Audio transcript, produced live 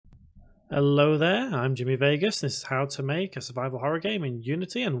Hello there, I'm Jimmy Vegas. This is how to make a survival horror game in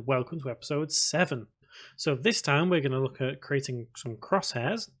Unity, and welcome to episode 7. So this time we're going to look at creating some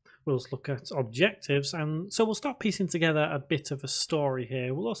crosshairs. We'll look at objectives, and so we'll start piecing together a bit of a story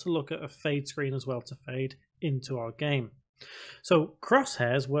here. We'll also look at a fade screen as well to fade into our game. So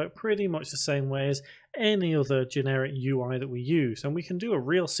crosshairs work pretty much the same way as any other generic UI that we use, and we can do a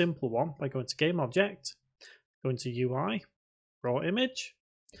real simple one by going to Game Object, going to UI, Raw Image,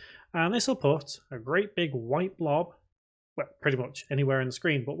 and this will put a great big white blob, well, pretty much anywhere in the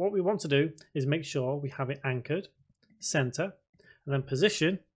screen. But what we want to do is make sure we have it anchored, center, and then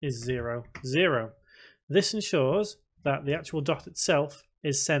position is 0, 0. This ensures that the actual dot itself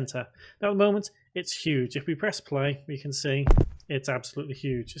is center. Now at the moment, it's huge. If we press play, we can see it's absolutely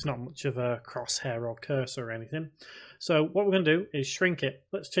huge. It's not much of a crosshair or cursor or anything. So what we're going to do is shrink it.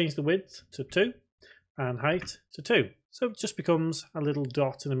 Let's change the width to 2 and height to 2. So it just becomes a little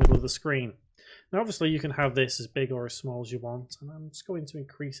dot in the middle of the screen. Now obviously you can have this as big or as small as you want, and I'm just going to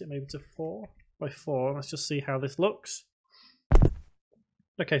increase it maybe to 4 by 4. Let's just see how this looks.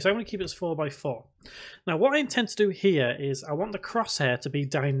 Okay, so I'm going to keep it as 4 by 4. Now what I intend to do here is I want the crosshair to be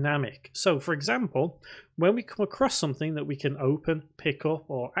dynamic. So for example, when we come across something that we can open, pick up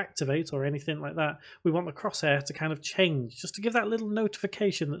or activate or anything like that, we want the crosshair to kind of change, just to give that little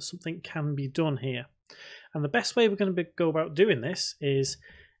notification that something can be done here. And the best way we're going to go about doing this is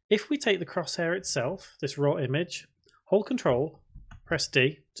if we take the crosshair itself, this raw image, hold Control, press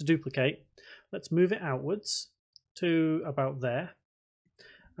D to duplicate. Let's move it outwards to about there.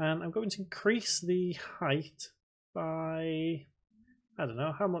 And I'm going to increase the height by, I don't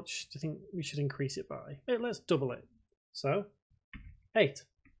know, how much do you think we should increase it by? Let's double it. So 8.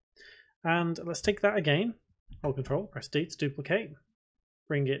 And let's take that again, hold Control, press D to duplicate,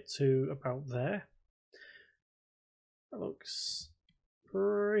 bring it to about there. That looks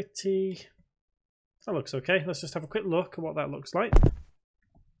that looks okay. Let's just have a quick look at what that looks like.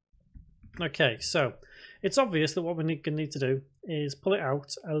 Okay, so it's obvious that what we're going to need to do is pull it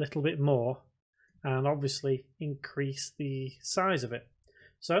out a little bit more and obviously increase the size of it.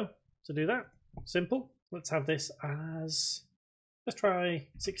 So to do that, simple. Let's have this as, let's try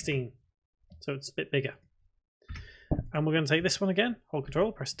 16, so it's a bit bigger. And we're going to take this one again, hold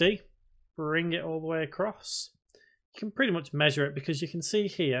Control, press D, bring it all the way across. You can pretty much measure it because you can see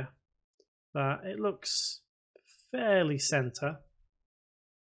here that it looks fairly center.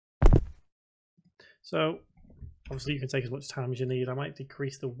 So obviously you can take as much time as you need. I might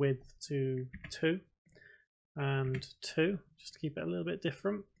decrease the width to 2 and 2 just to keep it a little bit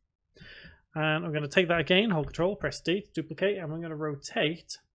different. And I'm going to take that again, hold Control, press D to duplicate, and I'm going to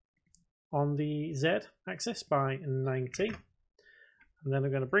rotate on the Z axis by 90. And then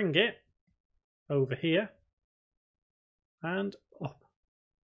I'm going to bring it over here and up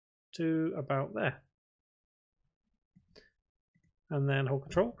to about there. And then hold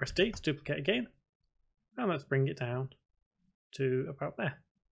Control, press D to duplicate again. And let's bring it down to about there.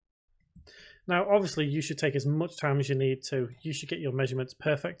 Now obviously you should take as much time as you need to. You should get your measurements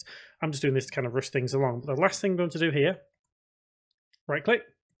perfect. I'm just doing this to kind of rush things along. But the last thing I'm going to do here, right click,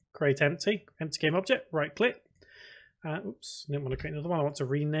 create empty game object, right click. Oops, I didn't want to create another one. I want to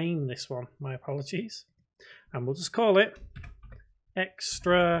rename this one. My apologies. And we'll just call it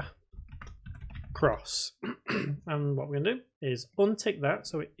extra cross. And what we're going to do is untick that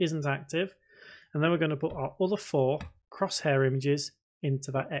so it isn't active. And then we're going to put our other 4 crosshair images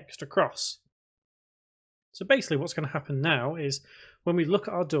into that extra cross. So basically what's going to happen now is when we look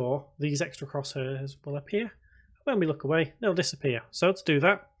at our door, these extra crosshairs will appear. When we look away, they'll disappear. So to do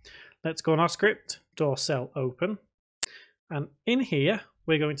that, let's go on our script, door cell open. And in here,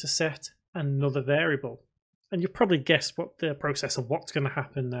 we're going to set another variable. And you've probably guessed what the process of what's going to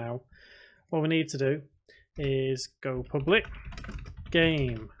happen now. What we need to do is go public,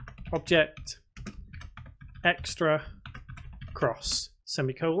 game, object, extra, cross,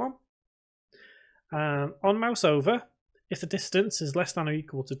 semicolon. And on mouse over, if the distance is less than or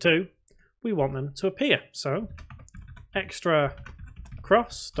equal to 2, we want them to appear. So extra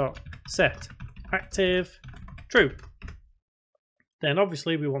cross dot set active true. Then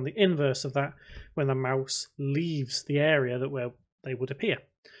obviously we want the inverse of that when the mouse leaves the area that where they would appear.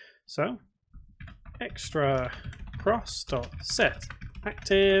 So extra cross dot set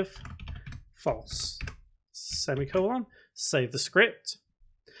active false, semicolon, save the script.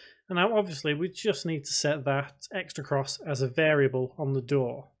 And now obviously we just need to set that extra cross as a variable on the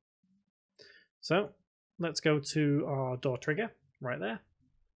door. So let's go to our door trigger right there,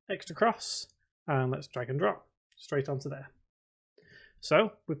 extra cross, and let's drag and drop straight onto there.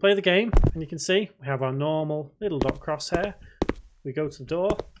 So we play the game and you can see we have our normal little dot crosshair. We go to the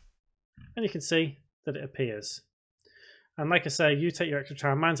door, and you can see that it appears. And like I say, you take your extra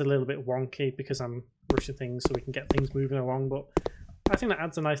time. Mine's a little bit wonky because I'm rushing things so we can get things moving along, but I think that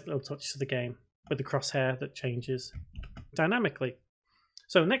adds a nice little touch to the game with the crosshair that changes dynamically.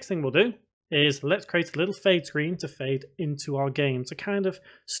 So next thing we'll do is let's create a little fade screen to fade into our game to kind of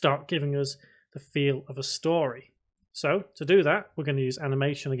start giving us the feel of a story. So to do that, we're going to use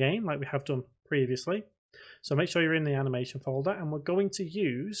animation again, like we have done previously. So make sure you're in the animation folder, and we're going to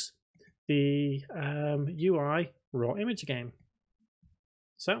use the UI raw image again.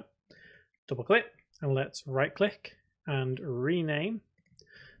 So double click and let's right click and rename.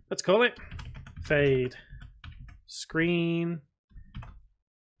 Let's call it fade screen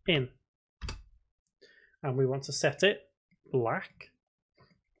in. And we want to set it black.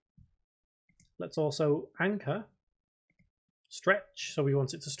 Let's also anchor stretch, so we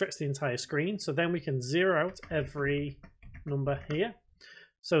want it to stretch the entire screen, so then we can zero out every number here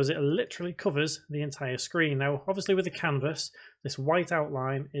so as it literally covers the entire screen. Now obviously with the canvas, this white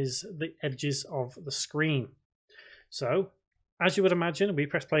outline is the edges of the screen, so as you would imagine, if we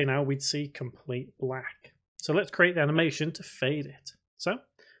press play now, we'd see complete black. So let's create the animation to fade it. So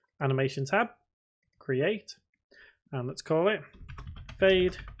animation tab, create, and let's call it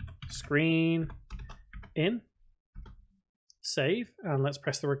fade screen in. Save, and let's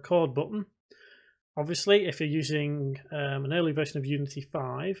press the record button. Obviously, if you're using an early version of Unity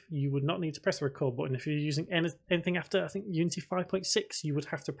 5, you would not need to press the record button. If you're using anything after, I think, Unity 5.6, you would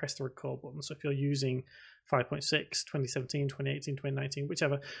have to press the record button. So if you're using 5.6, 2017, 2018, 2019,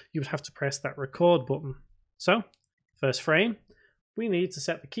 whichever, you would have to press that record button. So, first frame, we need to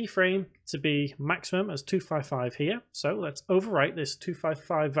set the keyframe to be maximum as 255 here. So let's overwrite this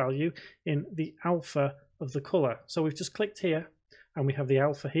 255 value in the alpha of the color. So we've just clicked here and we have the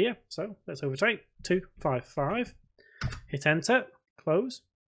alpha here. So let's overwrite 255, hit enter, close.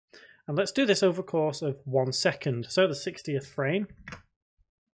 And let's do this over a course of 1 second. So the 60th frame.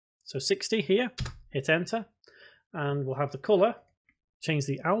 So 60 here, hit enter, and we'll have the color, change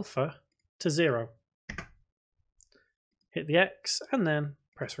the alpha to 0. Hit the X and then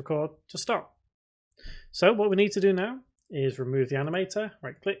press record to stop. So what we need to do now is remove the animator,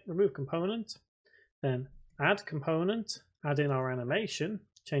 right click, remove component, then add component, add in our animation,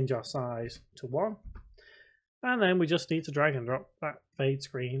 change our size to 1, and then we just need to drag and drop that fade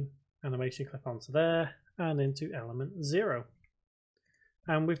screen animation clip onto there and into element 0.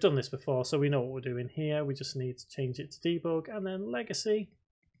 And we've done this before, so we know what we're doing here. We just need to change it to debug and then legacy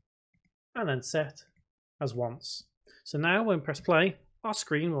and then set as once. So now when we press play, our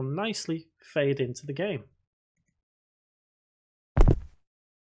screen will nicely fade into the game.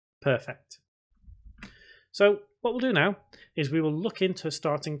 Perfect. So what we'll do now is we will look into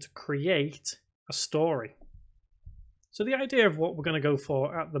starting to create a story. So the idea of what we're going to go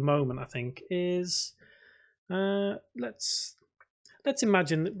for at the moment, I think, is let's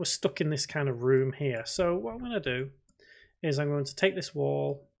imagine that we're stuck in this kind of room here. So what I'm going to do is I'm going to take this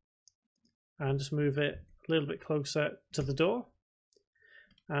wall and just move it a little bit closer to the door,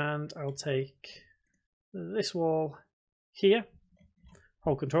 and I'll take this wall here,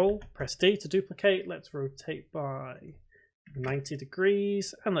 hold control, press D to duplicate, let's rotate by 90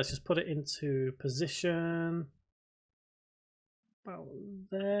 degrees, and let's just put it into position about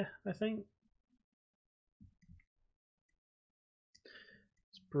there, I think.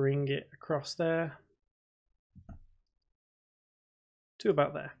 Let's bring it across there to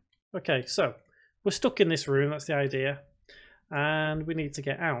about there. Okay, so we're stuck in this room, that's the idea, and we need to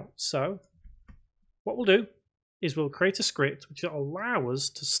get out. So what we'll do is we'll create a script which will allow us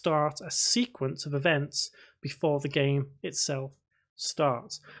to start a sequence of events before the game itself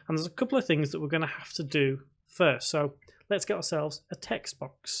starts. And there's a couple of things that we're going to have to do first. So let's get ourselves a text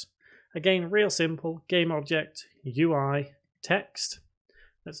box. Again, real simple, game object, UI, text.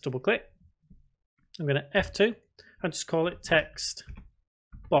 Let's double click. I'm going to F2 and just call it text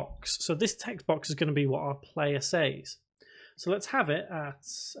box. So this text box is going to be what our player says. So let's have it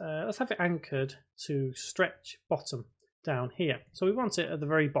anchored to stretch bottom down here. So we want it at the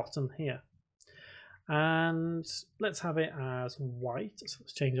very bottom here. And let's have it as white. So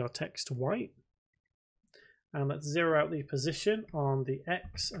let's change our text to white. And let's zero out the position on the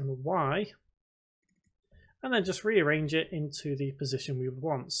X and the Y. And then just rearrange it into the position we would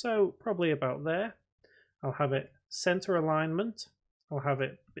want. So probably about there. I'll have it center alignment. I'll have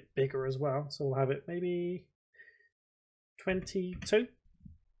it a bit bigger as well. So we'll have it maybe 22.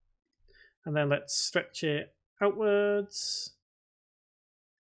 And then let's stretch it outwards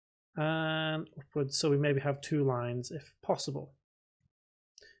and upwards. So we maybe have 2 lines if possible.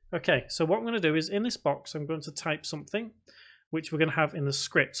 Okay, so what I'm going to do is in this box, I'm going to type something. which we're going to have in the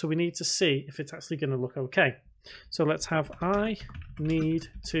script. So we need to see if it's actually going to look okay. So let's have I need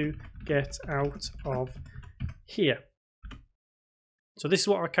to get out of here. So this is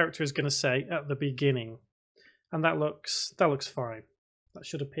what our character is going to say at the beginning, and that looks fine. That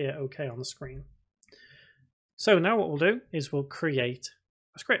should appear okay on the screen. So now what we'll do is we'll create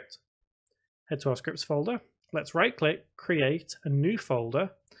a script. Head to our scripts folder. Let's right click, create a new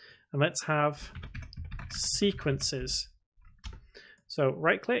folder, and let's have sequences. So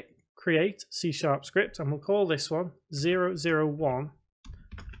right click, create C# script, and we'll call this one 001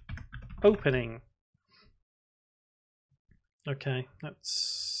 opening. Okay,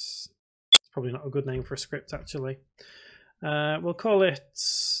 that's probably not a good name for a script actually. We'll call it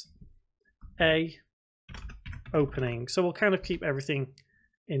A opening. So we'll kind of keep everything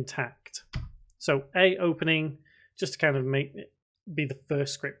intact. So A opening, just to kind of make it be the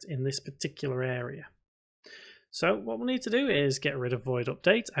first script in this particular area. So what we'll need to do is get rid of void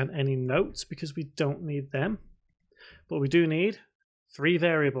update and any notes because we don't need them. But we do need 3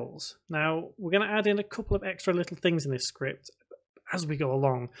 variables. Now we're going to add in a couple of extra little things in this script as we go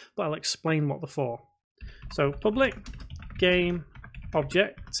along, but I'll explain what they're for. So public game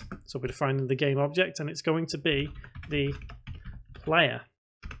object. So we're defining the game object, and it's going to be the player.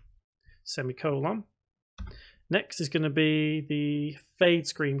 Semicolon. Next is going to be the fade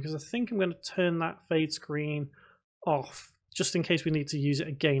screen, because I think I'm going to turn that fade screen off just in case we need to use it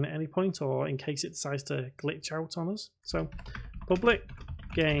again at any point, or in case it decides to glitch out on us. So public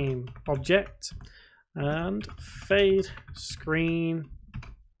game object and fade screen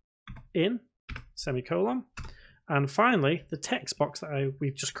in semicolon, and finally the text box that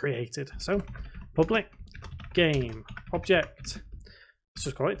we've just created. So public game object, let's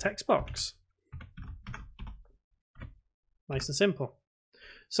just call it text box. Nice and simple.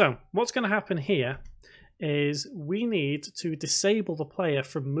 So what's going to happen here is we need to disable the player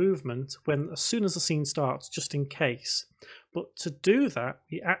from movement as soon as the scene starts, just in case. But to do that,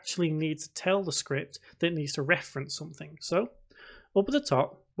 we actually need to tell the script that it needs to reference something. So up at the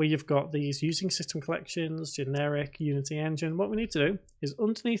top, where you've got these using system collections, generic, Unity engine, what we need to do is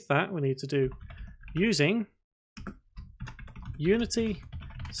underneath that, we need to do using Unity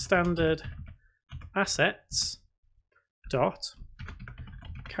standard assets dot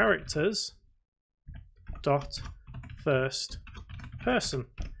characters dot first person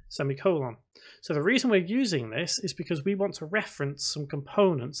semicolon. So the reason we're using this is because we want to reference some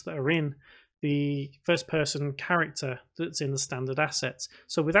components that are in the first person character that's in the standard assets.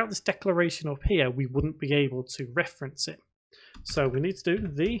 So without this declaration up here, we wouldn't be able to reference it. So we need to do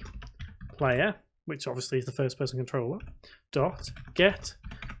the player, which obviously is the first person controller, dot get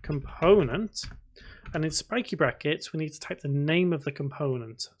component, and in spiky brackets we need to type the name of the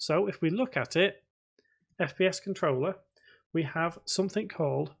component. So if we look at it, FPS controller, we have something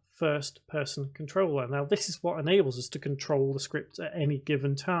called first person controller. Now this is what enables us to control the script at any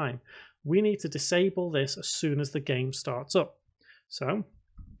given time. We need to disable this as soon as the game starts up. So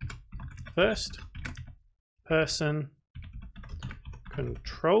first person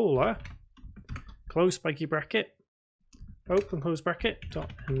controller, close spiky bracket, open close bracket,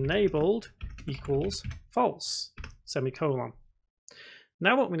 dot enabled equals false semicolon.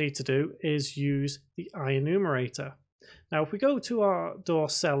 Now what we need to do is use the IEnumerator. Now if we go to our door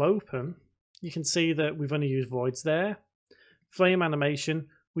cell open, you can see that we've only used voids there. Flame animation,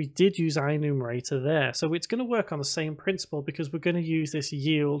 we did use IEnumerator there. So it's going to work on the same principle, because we're going to use this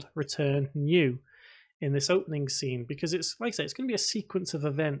yield return new in this opening scene, because it's, like I say, it's going to be a sequence of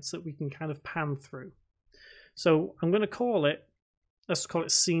events that we can kind of pan through. So I'm going to call it, let's call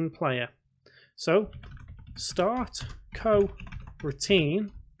it scene player. So start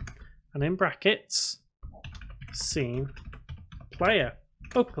co-routine, and in brackets, scene player,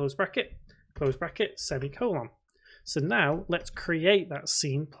 open close bracket, semicolon. So now let's create that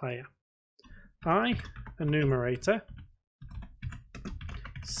scene player. IEnumerator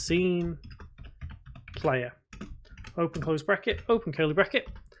scene player, open close bracket, open curly bracket.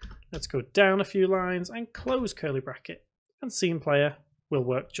 Let's go down a few lines and close curly bracket, and scene player will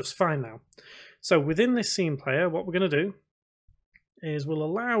work just fine now. So within this scene player, what we're going to do is we'll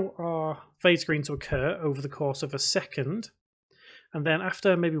allow our fade screen to occur over the course of a second, and then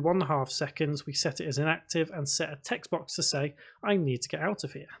after maybe 1.5 seconds we set it as inactive and set a text box to say I need to get out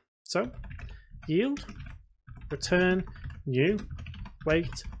of here. So yield return new,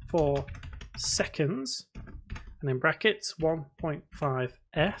 wait for seconds, and in brackets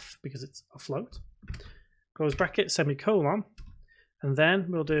 1.5f because it's a float, close bracket, semicolon, and then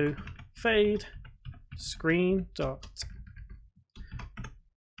we'll do fade screen dot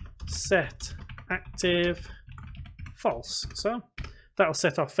set active false. So that'll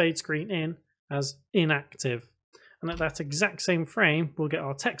set our fade screen in as inactive. And at that exact same frame, we'll get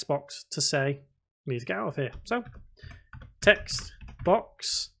our text box to say, we need to get out of here. So text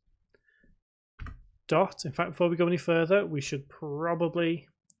box dot, in fact, before we go any further, we should probably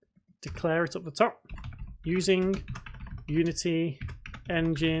declare it up the top using Unity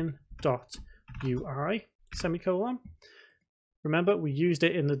engine dot UI semicolon. Remember, we used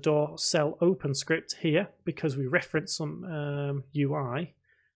it in the door cell open script here because we referenced some UI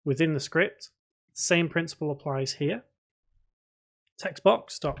within the script. Same principle applies here.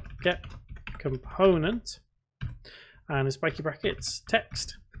 Textbox.get component, and in spiky brackets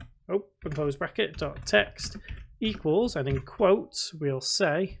text open close bracket dot text equals, and in quotes we'll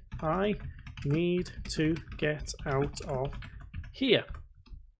say I need to get out of here.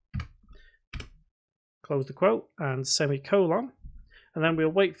 Close the quote and semicolon, and then we'll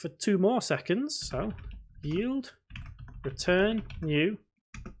wait for 2 more seconds. So yield return new,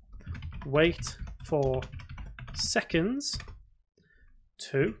 wait for seconds,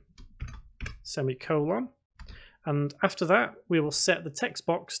 2 semicolon, and after that we will set the text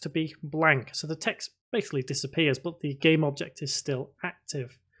box to be blank, so the text basically disappears but the game object is still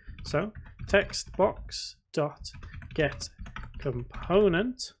active. So text box dot get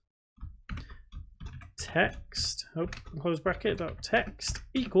component text open close bracket dot text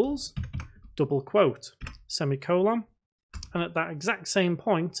equals double quote semicolon, and at that exact same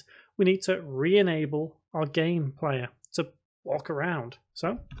point we need to re-enable our game player to walk around.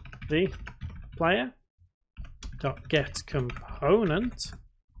 So the player dot get component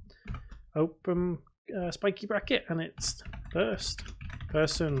open spiky bracket, and it's first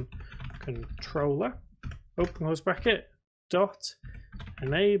person controller open close bracket dot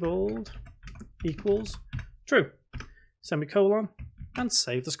enabled equals true semicolon, and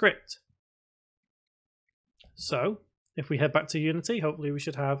save the script. So if we head back to Unity, hopefully we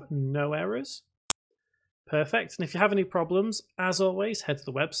should have no errors. Perfect. And if you have any problems, as always, head to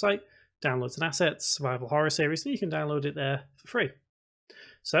the website, Downloads and Assets, Survival Horror Series, and you can download it there for free.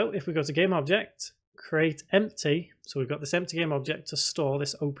 So if we go to Game Object, create empty, so we've got this empty game object to store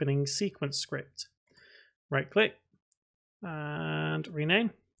this opening sequence script. Right click and rename,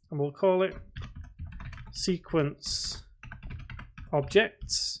 and we'll call it sequence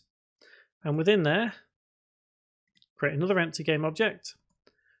objects, and within there create another empty game object,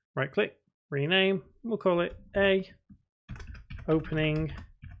 right click, rename, and we'll call it a opening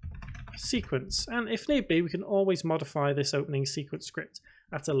sequence, and if need be we can always modify this opening sequence script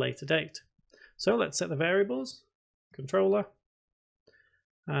at a later date. So let's set the variables, controller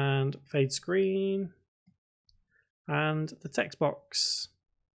and fade screen and the text box.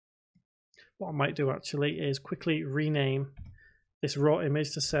 What I might do actually is quickly rename this raw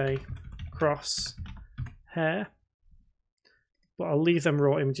image to say Crosshair, but I'll leave them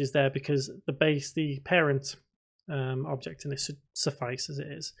raw images there because the parent object in this should suffice as it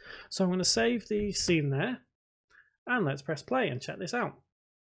is. So I'm going to save the scene there, and let's press play and check this out.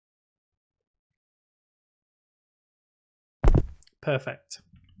 Perfect.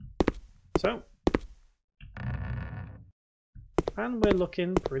 So, and we're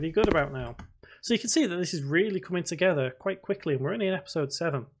looking pretty good about now. So you can see that this is really coming together quite quickly, and we're only in episode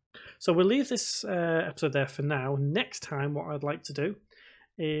 7. So we'll leave this episode there for now. Next time what I'd like to do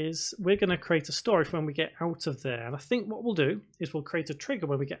is we're going to create a story for when we get out of there. And I think what we'll do is we'll create a trigger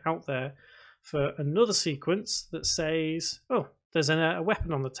when we get out there for another sequence that says, oh, there's a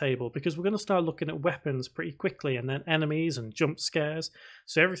weapon on the table, because we're going to start looking at weapons pretty quickly, and then enemies and jump scares.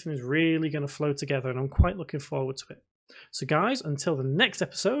 So everything is really going to flow together, and I'm quite looking forward to it. So guys, until the next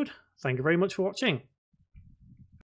episode, thank you very much for watching.